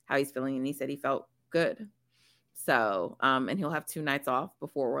body, how he's feeling, and he said he felt good. So, and he'll have 2 nights off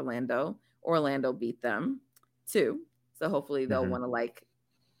before Orlando. Orlando beat them too. So hopefully they'll want to,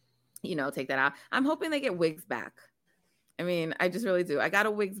 take that out. I'm hoping they get Wiggs back. I mean, I just really do. I got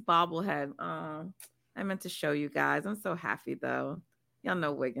a Wiggs bobblehead. I meant to show you guys. I'm so happy though. Y'all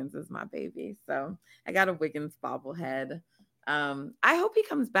know Wiggins is my baby. So I got a Wiggins bobblehead. I hope he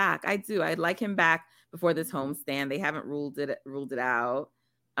comes back. I do. I'd like him back before this homestand. They haven't ruled it out.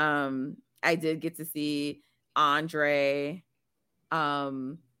 I did get to see Andre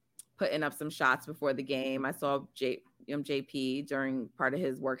putting up some shots before the game. I saw JP during part of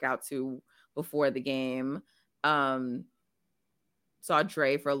his workout too before the game. Saw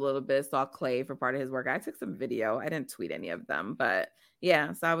Dre for a little bit, saw Clay for part of his workout. I took some video. I didn't tweet any of them, but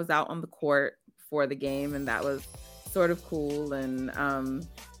yeah, so I was out on the court before the game, and that was sort of cool. And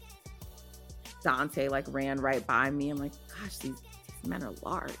Dante like ran right by me. I'm like, gosh, these men are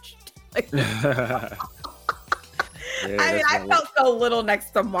large. Like, yeah, I mean, I felt so little next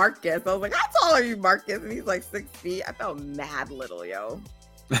to Marcus. I was like, how tall are you, Marcus? And he's like 6 feet. I felt mad little, yo.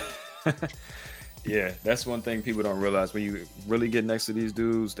 Yeah, that's one thing people don't realize. When you really get next to these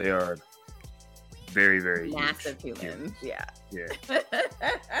dudes, they are very, very massive humans. Yeah. Yeah.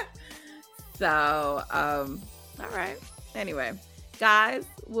 So, all right. Anyway, guys,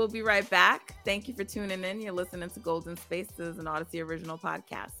 we'll be right back. Thank you for tuning in. You're listening to Golden Spaces, an Odyssey original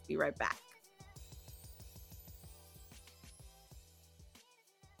podcast. Be right back.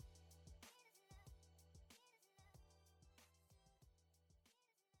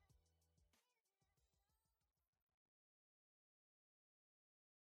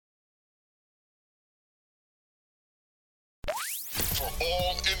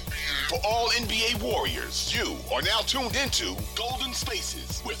 For all NBA warriors, you are now tuned into Golden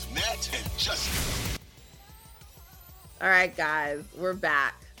Spaces with Nat and Justin. All right, guys, we're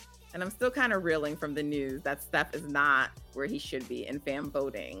back. And I'm still kind of reeling from the news that Steph is not where he should be in fan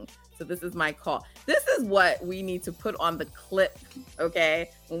voting. So this is my call. This is what we need to put on the clip, okay?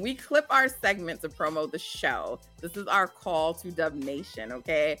 When we clip our segment to promote the show, this is our call to Dub Nation,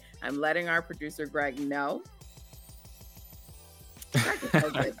 okay? I'm letting our producer, Greg, know. Greg is so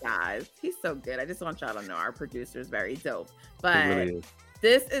good, guys. He's so good. I just want y'all to know our producer is very dope. But really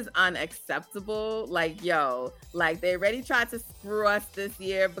this is unacceptable. Like, yo, like they already tried to screw us this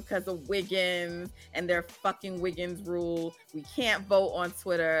year because of Wiggins and their fucking Wiggins rule. We can't vote on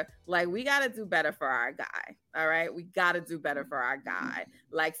Twitter. Like, we got to do better for our guy. All right. We got to do better for our guy.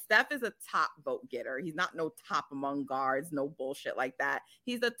 Like, Steph is a top vote getter. He's not no top among guards, no bullshit like that.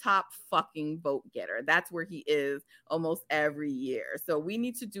 He's a top fucking vote getter. That's where he is almost every year. So we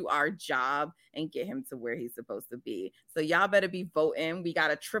need to do our job and get him to where he's supposed to be. So y'all better be voting. We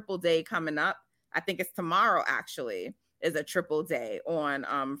got a triple day coming up. I think it's tomorrow, actually, is a triple day on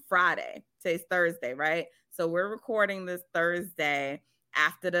Friday. Today's Thursday, right? So we're recording this Thursday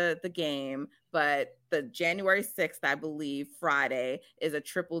after the game, but the January 6th, I believe, Friday is a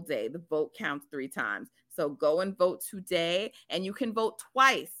triple day. The vote counts 3 times. So go and vote today, and you can vote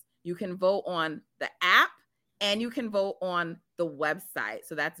twice. You can vote on the app And you can vote on the website.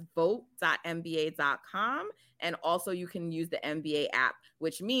 So that's vote.nba.com. And also you can use the NBA app,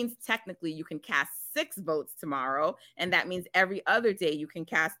 which means technically you can cast 6 votes tomorrow. And that means every other day you can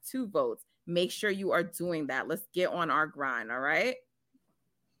cast 2 votes. Make sure you are doing that. Let's get on our grind. All right.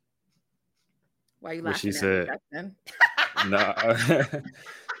 Why are you laughing at me, Justin? Nah.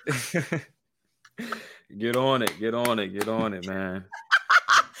 Get on it, man.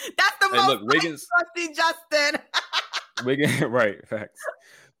 That's the most look, Wiggins, Justin. Wiggins, right? Facts.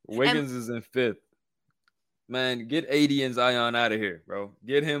 Wiggins is in 5th. Man, get AD and Zion out of here, bro.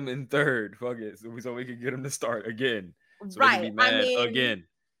 Get him in 3rd. Fuck it, so we can get him to start again. So right. Be mad again.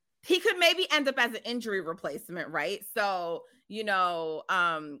 He could maybe end up as an injury replacement, right? So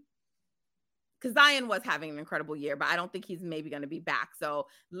because Zion was having an incredible year, but I don't think he's maybe going to be back. So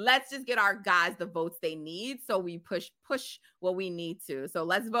let's just get our guys the votes they need. So we push what we need to. So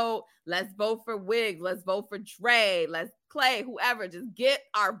let's vote. Let's vote for Wiggs. Let's vote for Dre. Let's Clay, whoever. Just get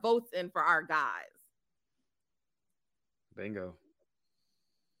our votes in for our guys. Bingo.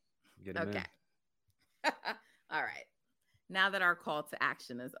 Get him in. All right. Now that our call to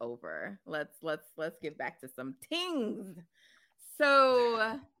action is over, let's get back to some things.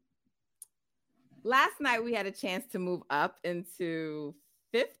 So last night we had a chance to move up into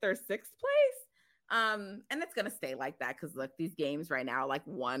 5th or 6th place. And it's going to stay like that because look, these games right now are like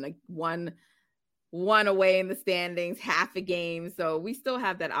one away in the standings, half a game. So we still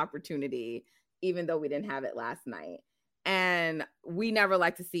have that opportunity, even though we didn't have it last night. And we never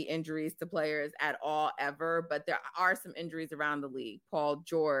like to see injuries to players at all, ever. But there are some injuries around the league. Paul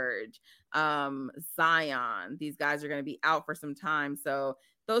George, Zion. These guys are going to be out for some time. So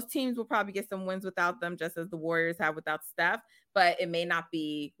those teams will probably get some wins without them, just as the Warriors have without Steph. But it may not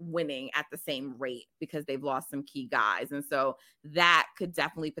be winning at the same rate because they've lost some key guys. And so that could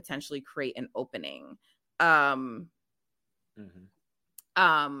definitely potentially create an opening for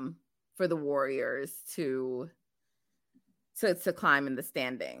the Warriors to climb in the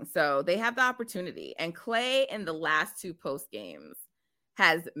standings. So they have the opportunity. And Clay in the last 2 post games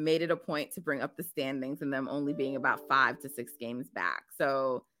has made it a point to bring up the standings and them only being about 5 to 6 games back.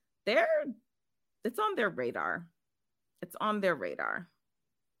 So it's on their radar. It's on their radar.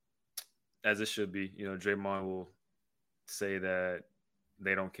 As it should be. Draymond will say that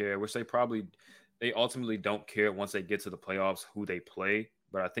they don't care, which they ultimately don't care once they get to the playoffs who they play.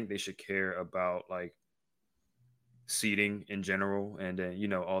 But I think they should care about like seeding in general and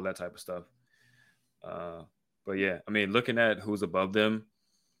then all that type of stuff. But yeah, I mean, looking at who's above them,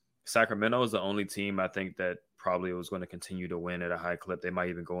 Sacramento is the only team I think that probably was going to continue to win at a high clip. They might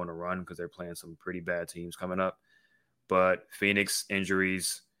even go on a run because they're playing some pretty bad teams coming up. But Phoenix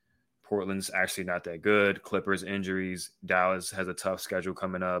injuries, Portland's actually not that good. Clippers injuries, Dallas has a tough schedule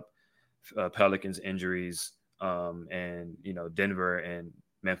coming up. Pelicans injuries, and Denver and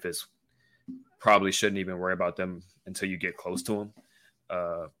Memphis probably shouldn't even worry about them until you get close to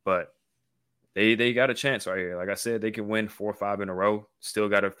them. But they got a chance right here. Like I said, they can win 4 or 5 in a row. Still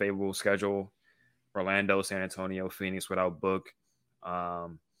got a favorable schedule. Orlando, San Antonio, Phoenix without Book.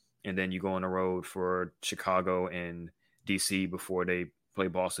 And then you go on the road for Chicago and DC before they play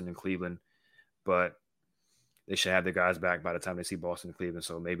Boston and Cleveland. But they should have their guys back by the time they see Boston and Cleveland.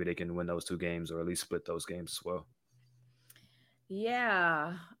 So maybe they can win those 2 games or at least split those games as well.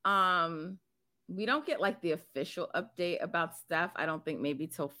 Yeah. We don't get like the official update about Steph. I don't think maybe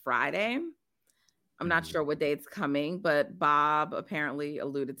till Friday. I'm not sure what day it's coming, but Bob apparently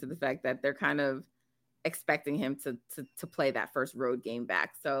alluded to the fact that they're kind of expecting him to play that first road game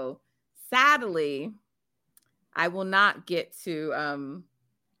back. So sadly, I will not get to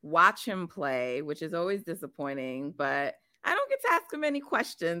watch him play, which is always disappointing, but I don't get to ask him any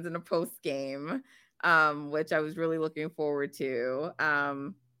questions in a post game, which I was really looking forward to.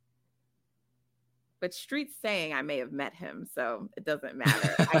 But Street's saying I may have met him, so it doesn't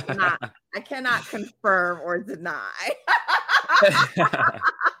matter. I cannot confirm or deny.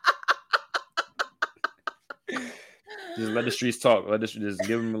 Just let the streets talk. Just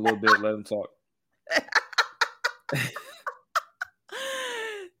give him a little bit. Let him talk.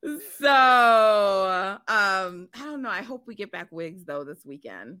 So, I don't know. I hope we get back Wiggs though this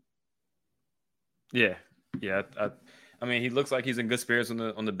weekend. Yeah. I mean, he looks like he's in good spirits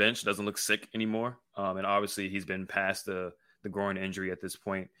on the bench. Doesn't look sick anymore. And obviously, he's been past the groin injury at this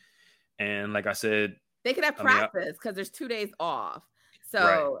point. And like I said, they could have practice because there's 2 days off. So,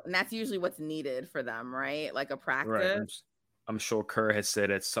 right. And that's usually what's needed for them, right? Like a practice. Right. I'm sure Kerr has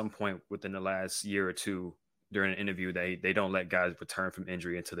said at some point within the last year or two during an interview that they don't let guys return from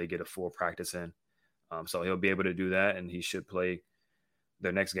injury until they get a full practice in. So he'll be able to do that, and he should play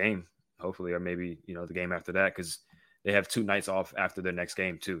their next game. hopefully, or maybe, the game after that, because they have 2 nights off after their next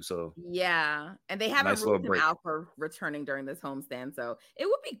game too. So yeah, and they haven't nice little ruled him break. out for returning during this homestand, so it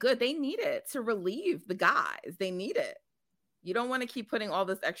would be good. They need it to relieve the guys. They need it. You don't want to keep putting all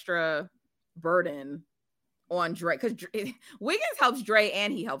this extra burden on Dre, because Wiggins helps Dre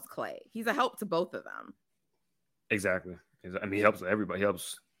and he helps Clay. He's a help to both of them. Exactly. I mean, he helps everybody. He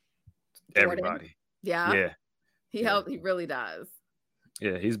helps Jordan. everybody. Yeah. Yeah. He helped. He really does.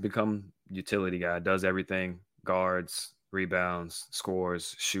 Yeah, he's become utility guy. Does everything: guards, rebounds,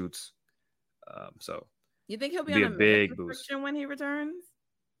 scores, shoots. So you think he'll be on a big boost when he returns?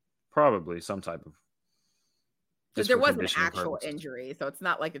 Probably some type of. Because there was an actual injury, so it's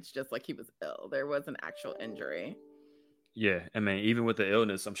not like it's just like he was ill. There was an actual injury. Yeah, I mean, even with the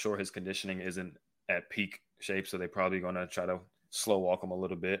illness, I'm sure his conditioning isn't at peak shape, so they're probably going to try to slow walk him a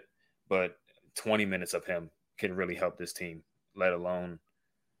little bit. But 20 minutes of him can really help this team, let alone,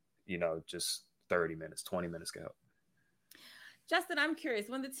 just 30 minutes, 20 minutes can help. Justin, I'm curious,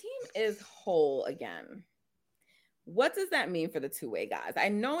 when the team is whole again, what does that mean for the two-way guys? I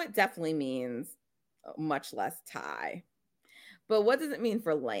know it definitely means much less Ty, but what does it mean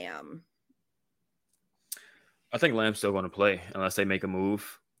for Lamb? I think Lamb's still going to play unless they make a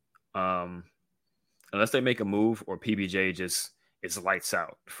move. Unless they make a move, or PBJ just is lights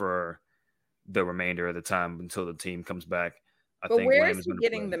out for the remainder of the time until the team comes back. I think where Lamb is he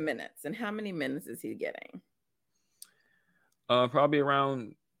getting the minutes, and how many minutes is he getting? Probably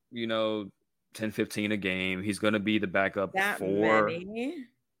around 10-15 a game. He's going to be the backup for many?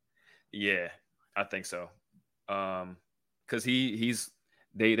 Yeah, I think so. Because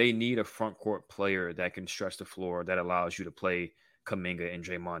they need a front court player that can stretch the floor, that allows you to play Kuminga and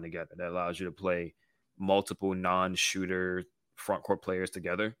Draymond together, that allows you to play multiple non-shooter front court players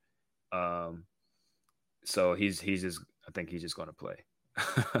together. So I think he's just going to play.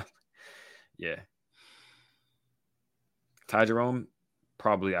 Yeah. Ty Jerome,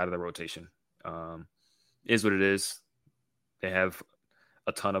 probably out of the rotation. Is what it is. They have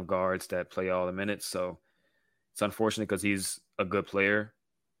a ton of guards that play all the minutes, so it's unfortunate because he's a good player.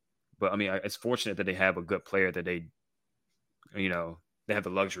 But I mean, it's fortunate that they have a good player that they have the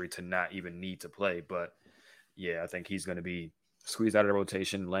luxury to not even need to play. But yeah, I think he's going to be squeezed out of the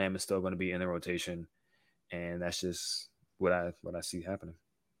rotation. Lamb is still going to be in the rotation, and that's just what I see happening.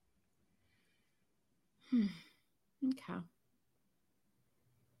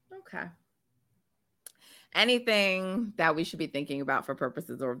 Okay. Anything that we should be thinking about for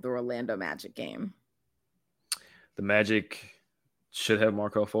purposes of the Orlando Magic game? The Magic should have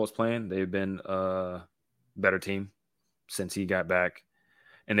Markelle Fultz playing. They've been a better team since he got back.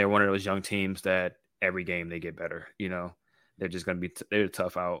 And they're one of those young teams that every game they get better. They're just going to be they're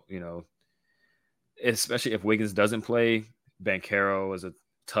tough out, especially if Wiggins doesn't play. Banchero is a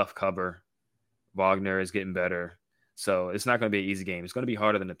tough cover. Wagner is getting better. So it's not going to be an easy game. It's going to be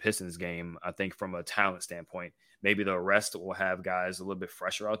harder than the Pistons game, I think, from a talent standpoint. Maybe the rest will have guys a little bit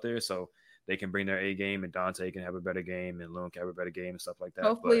fresher out there, so they can bring their A game, and Dante can have a better game, and Loon can have a better game, and stuff like that.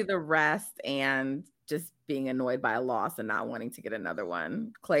 Hopefully the rest and just being annoyed by a loss and not wanting to get another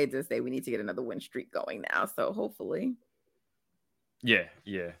one. Clay did say we need to get another win streak going now, so hopefully. Yeah.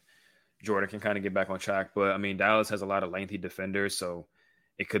 Jordan can kind of get back on track, but I mean, Dallas has a lot of lengthy defenders, so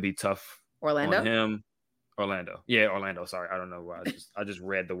it could be tough on him. Orlando. Yeah, Orlando. Sorry. I don't know why. I just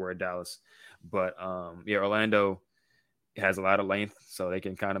read the word Dallas. But Orlando has a lot of length, so they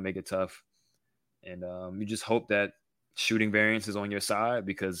can kind of make it tough. And you just hope that shooting variance is on your side,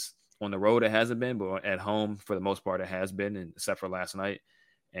 because on the road it hasn't been, but at home for the most part it has been, except for last night.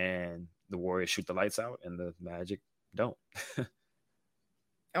 And the Warriors shoot the lights out and the Magic don't.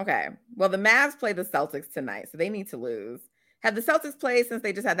 Okay. Well, the Mavs play the Celtics tonight, so they need to lose. Have the Celtics played since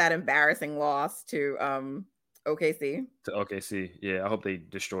they just had that embarrassing loss to OKC? To OKC, yeah. I hope they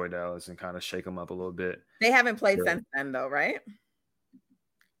destroy Dallas and kind of shake them up a little bit. They haven't played since then, though, right?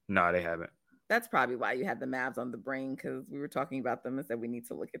 No, they haven't. That's probably why you had the Mavs on the brain, because we were talking about them and said we need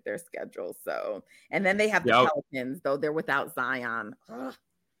to look at their schedule. So, and then they have the Pelicans, though they're without Zion. Ugh.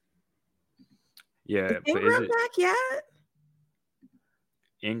 Yeah, is Ingram back yet?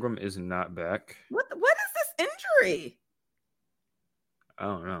 Ingram is not back. What is this injury? I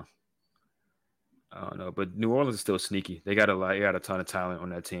don't know, but New Orleans is still sneaky. They got a ton of talent on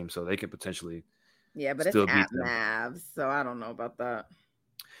that team, so they could potentially. Yeah, but still it's at Mavs, so I don't know about that.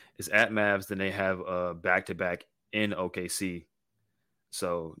 It's at Mavs, then they have a back-to-back in OKC.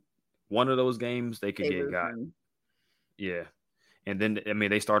 So one of those games they could get got. Yeah, and then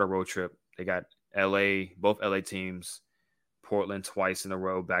they start a road trip. They got both LA teams, Portland twice in a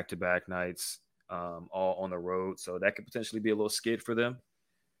row, back-to-back nights, all on the road. So that could potentially be a little skid for them.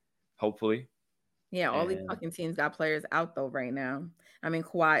 hopefully. Yeah, all these And fucking teams got players out though right now. I mean,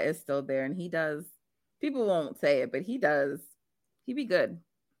 Kawhi is still there, and he does. People won't say it, but he does. He be good.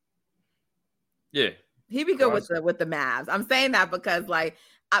 yeah, He be good Kawhi's with the Mavs. I'm saying that because like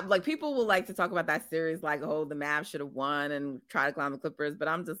people will like to talk about that series, like, oh, the Mavs should have won and try to clown the Clippers, but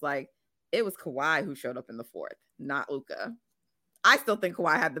I'm just like, it was Kawhi who showed up in the fourth, not Luka. I still think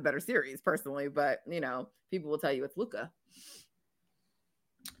Kawhi had the better series personally, but people will tell you it's Luka.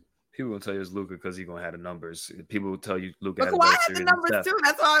 People will tell you it's Luka because he's gonna have the numbers. People will tell you Luka But had a Kawhi better had series the than numbers Steph. too.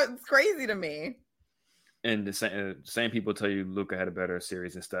 That's why it's crazy to me. And the same people tell you Luka had a better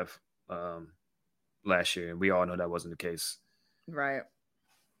series than Steph last year, and we all know that wasn't the case. Right.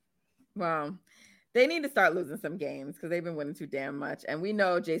 Well, they need to start losing some games because they've been winning too damn much. And we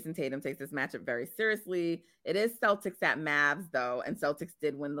know Jason Tatum takes this matchup very seriously. It is Celtics at Mavs, though, and Celtics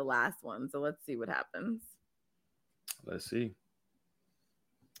did win the last one. So let's see what happens. Let's see.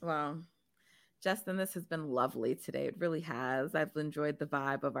 Well, Justin, this has been lovely today. It really has. I've enjoyed the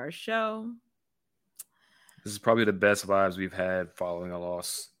vibe of our show. This is probably the best vibes we've had following a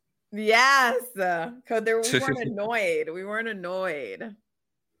loss. Yes. Because we weren't annoyed. We weren't annoyed.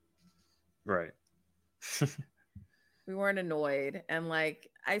 Right. We weren't annoyed. And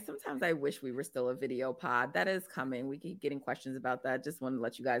sometimes I wish we were still a video pod. That is coming. We keep getting questions about that. Just want to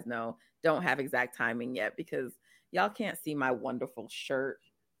let you guys know. Don't have exact timing yet because y'all can't see my wonderful shirt,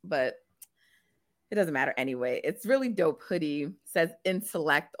 but it doesn't matter anyway. It's really dope hoodie. It says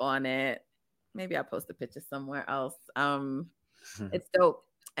intellect on it. Maybe I'll post a picture somewhere else. It's dope.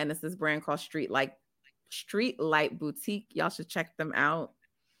 And it's this brand called Street Light Boutique. Y'all should check them out.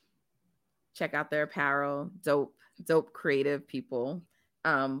 Check out their apparel. Dope creative people.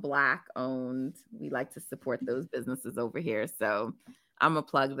 Black owned. We like to support those businesses over here. So I'm gonna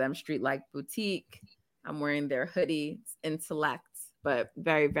plug them. Street Light Boutique. I'm wearing their hoodie. It's intellect, but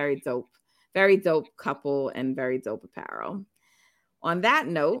very, very dope. Very dope couple and very dope apparel. On that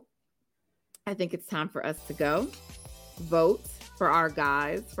note, I think it's time for us to go. Vote for our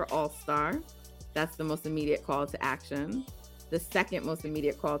guys for All-Star. That's the most immediate call to action. The second most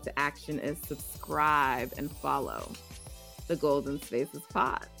immediate call to action is subscribe and follow the Golden Spaces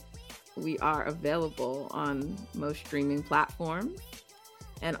Pod. We are available on most streaming platforms,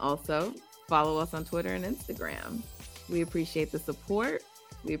 and also follow us on Twitter and Instagram. We appreciate the support.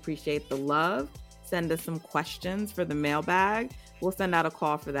 We appreciate the love. Send us some questions for the mailbag. We'll send out a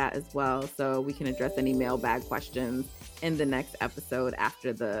call for that as well, so we can address any mailbag questions in the next episode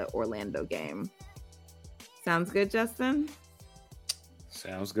after the Orlando game. Sounds good, Justin?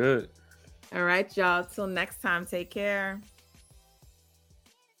 Sounds good. All right, y'all. Till next time, take care.